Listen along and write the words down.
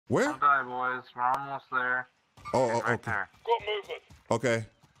Where? Don't die, boys. We're almost there. Oh, Right okay. there. Got movement. Okay.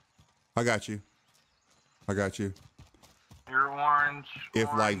 I got you. I got you. You're orange. If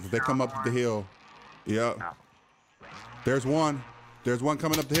like they come up the hill. Yep. Yeah. There's one. There's one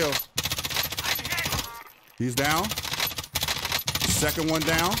coming up the hill. He's down. Second one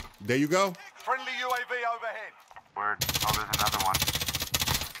down. There you go. Friendly UAV overhead. Word. Oh, there's another one.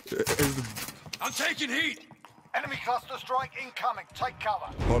 I'm taking heat. Enemy cluster strike incoming. Take cover.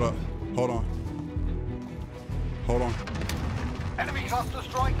 Hold up. Hold on. Hold on. Enemy cluster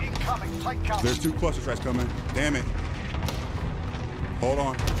strike incoming. Take cover. There's 2 cluster strikes coming. Damn it. Hold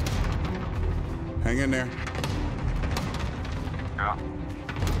on. Hang in there. Yeah.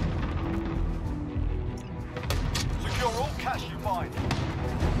 Secure all cash you find.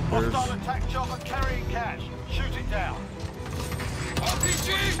 There's- Hostile attack chopper carrying cash. Shoot it down.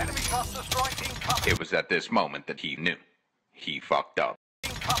 RPG. Enemy cluster strike incoming. It was at this moment that he knew. He fucked up.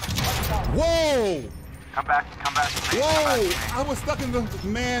 Incoming. Take cover. Whoa! Come back. Come back. To me. Come Whoa! back to me. I was stuck in the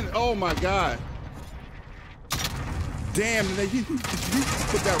man. Oh my god! Damn! You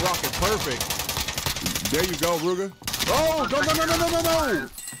put that rocket perfect. There you go, Ruger. Oh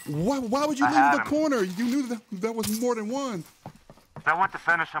no! Why would you leave had the him. corner? You knew that was more than one. I went to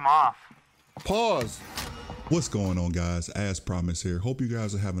finish him off. Pause. What's going on, guys? As promised here. Hope you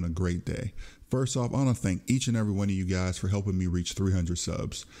guys are having a great day. First off, I want to thank each and every one of you guys for helping me reach 300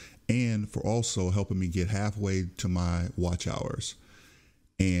 subs and for also helping me get halfway to my watch hours.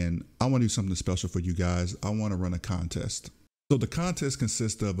 And I want to do something special for you guys. I want to run a contest. So the contest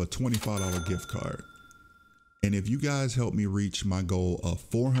consists of a $25 gift card. And if you guys help me reach my goal of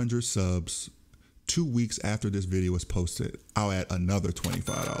 400 subs 2 weeks after this video is posted, I'll add another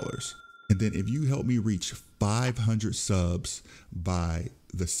 $25. And then if you help me reach 500 subs by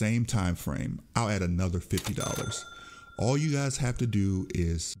the same time frame, I'll add another $50. All you guys have to do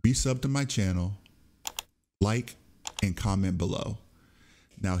is be subbed to my channel, like, and comment below.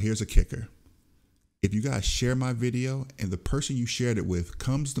 Now here's a kicker. If you guys share my video and the person you shared it with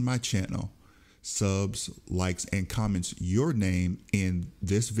comes to my channel, subs, likes, and comments your name in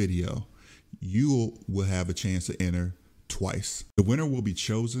this video, you will have a chance to enter twice. The winner will be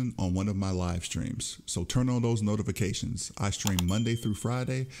chosen on one of my live streams, so turn on those notifications. I stream Monday through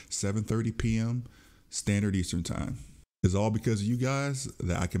Friday, 7:30 p.m. Standard Eastern Time. It's all because of you guys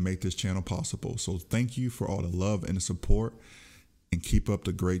that I can make this channel possible. So thank you for all the love and the support, and keep up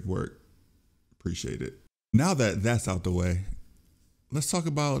the great work. Appreciate it. Now that that's out the way, let's talk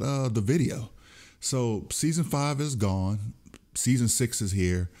about the video. So season 5 is gone. Season 6 is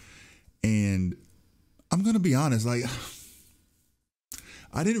here. And I'm going to be honest, like,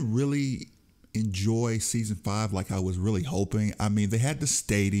 I didn't really enjoy season 5 like I was really hoping. I mean, they had the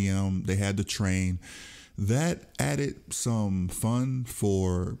stadium, they had the train. That added some fun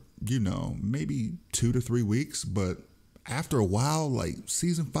for, you know, maybe 2 to 3 weeks. But after a while, like,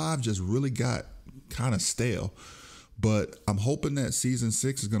 season 5 just really got kind of stale. But I'm hoping that season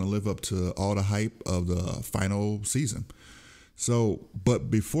 6 is going to live up to all the hype of the final season. So, but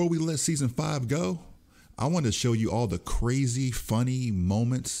before we let season 5 go, I want to show you all the crazy, funny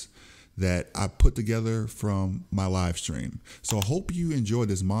moments that I put together from my live stream. So I hope you enjoy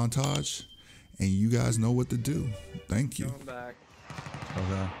this montage and you guys know what to do. Thank you. Going back.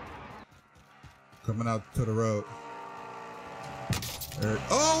 Okay. Coming out to the road.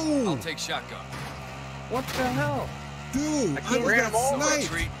 Oh! I'll take shotgun. What the hell? Dude, I can't just ram got over. No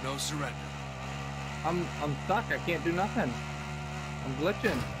sniped. retreat, no surrender. I'm stuck. I can't do nothing. I'm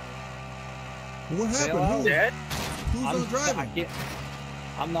glitching. What happened? Hello? Dead? Who's I'm driving? I can't.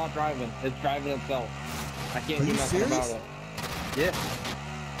 I'm not driving. It's driving itself. I can't Are do you nothing serious? about it.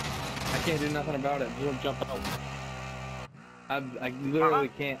 Yeah. I can't do nothing about it. It won't jump out. I literally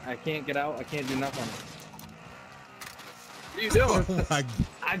can't. I can't get out. I can't do nothing. What are you doing? Oh my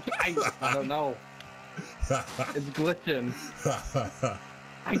I don't know. It's glitching.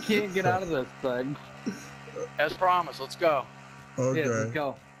 I can't get out of this thing. As promised, let's go. Okay. Yeah, let's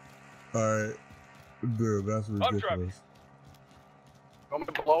go. Alright. Dude, that's ridiculous. Want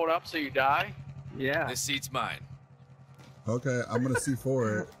me to blow it up so you die? Yeah. This seat's mine. Okay, I'm gonna see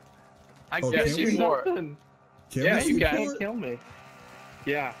for it. I Oh, can't can do we? nothing. Can Yeah, we see you You can. for can't it? kill me.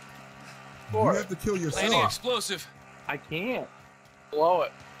 Yeah. You have to kill Landing yourself. explosive. I can't. Blow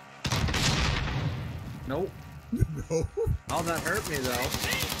it. Nope. No, Oh, that hurt me though.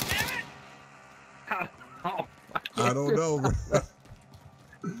 Oh, I don't know. Bro.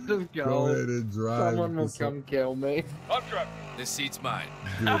 just go. Go ahead and drive. Someone will come kill me. I'm driving. This seat's mine.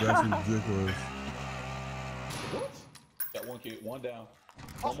 Dude, that's ridiculous. Got one kid, one down.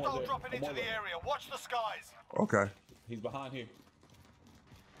 Hostile dropping into the area. Watch the skies. Okay. He's behind here.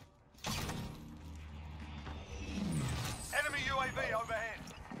 UAV overhead.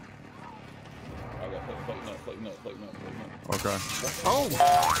 Okay. Oh!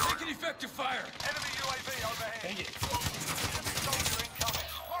 Taking effective fire. Enemy UAV overhead. Enemy soldier incoming.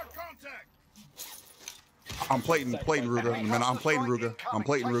 Hard contact. I'm plating Ruger. Man, I'm plating Ruger. I'm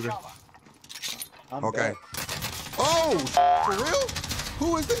plating Ruger. Okay. Oh! For real?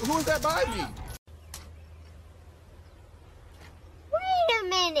 Who is it? Who is that by me? Wait a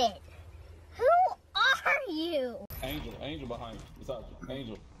minute. Who are you? Angel behind you. Beside you.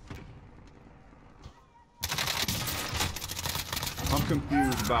 Angel. I'm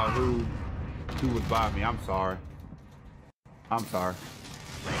confused about who was by me. I'm sorry.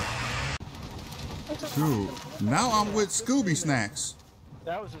 Dude, now I'm with Scooby Snacks.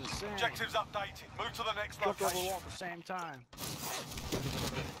 That was insane. Objectives updated. Move to the next Jumped over the location. wall at the same time.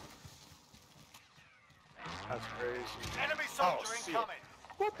 That's crazy. Enemy soldier incoming.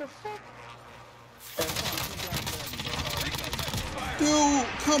 What the fuck? Dude,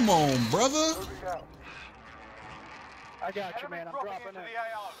 come on, brother. I got you, man. I'm dropping into it.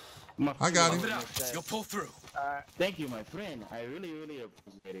 the AO. I got Pump him. it out. You'll pull through. Thank you, my friend. I really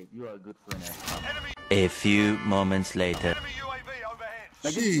appreciate it. You are a good friend. Enemy, A few moments later. enemy UAV overhead.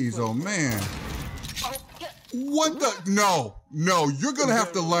 Jeez, oh man. What the? No, you're gonna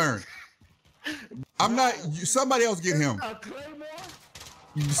have to learn. I'm not. Somebody else get him.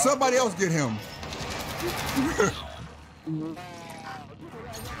 Somebody else get him.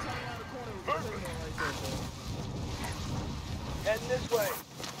 Heading this way.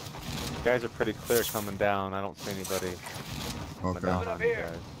 You guys are pretty clear coming down. I don't see anybody coming down on you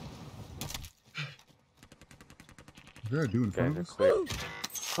guys. Is there a dude in front Guys of are us?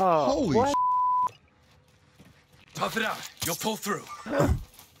 clear. Oh, Holy what? Tough it out. You'll pull through.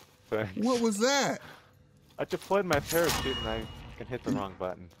 What was that? I deployed my parachute and I can hit the wrong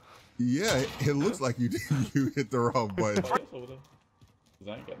button. Yeah, it looks like you hit the wrong button. I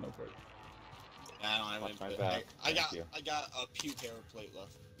ain't got no break. I don't have My any. back. I Thank you. got a puke hair plate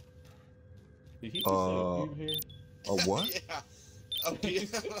left. Did he just say a few here? A what? Yeah, a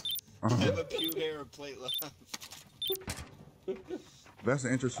puke. I have a puke hair plate left. That's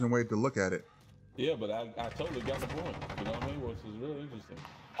an interesting way to look at it. Yeah, but I totally got the point. You know what I mean? Which is really interesting.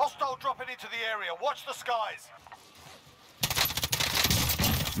 Hostile dropping into the area. Watch the skies.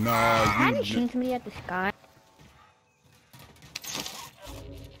 No, Kind you. of shoots me at the sky.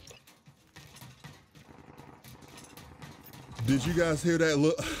 Did you guys hear that?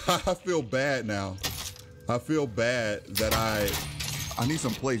 Look, I feel bad now. I feel bad that I need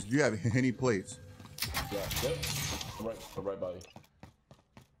some plates. Do you have any plates? Yeah, yep. Right by you.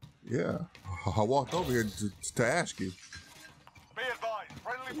 Yeah, I walked over here to ask you. Be advised.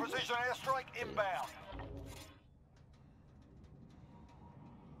 Friendly precision airstrike inbound.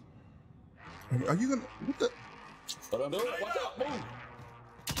 Are you gonna? What the? Watch out, move!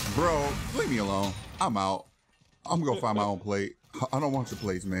 Bro, leave me alone. I'm out. I'm gonna find my own plate. I don't want your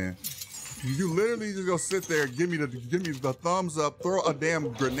plates, man. You literally just gonna sit there, give me the thumbs up, throw a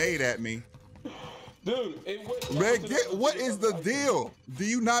damn grenade at me. Dude, it went. Man, what is the deal? Do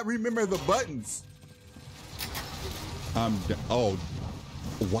you not remember the buttons? Oh,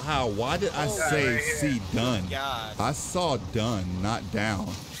 wow. Why did I say see done? God. I saw done, not down.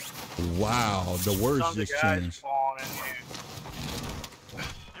 Wow, the words just changed.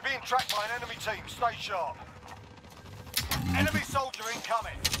 You're being tracked by an enemy team. Stay sharp. Enemy soldier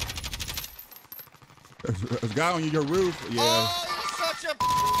incoming. There's a guy on your roof. Yeah. Oh, you're such a.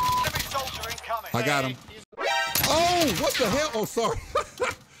 Enemy soldier incoming. I got him. Oh, what the hell? Oh, sorry.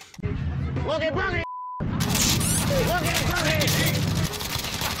 Look at Boogie! Look at Boogie!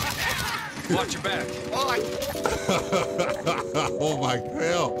 Watch your back. Oh my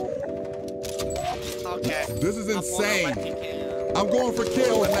hell. Okay. This is insane. I'm going for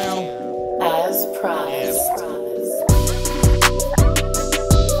kills now. As promised.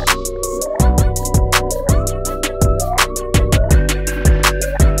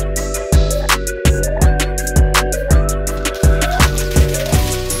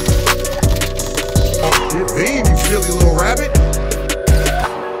 Damn, you silly little rabbit.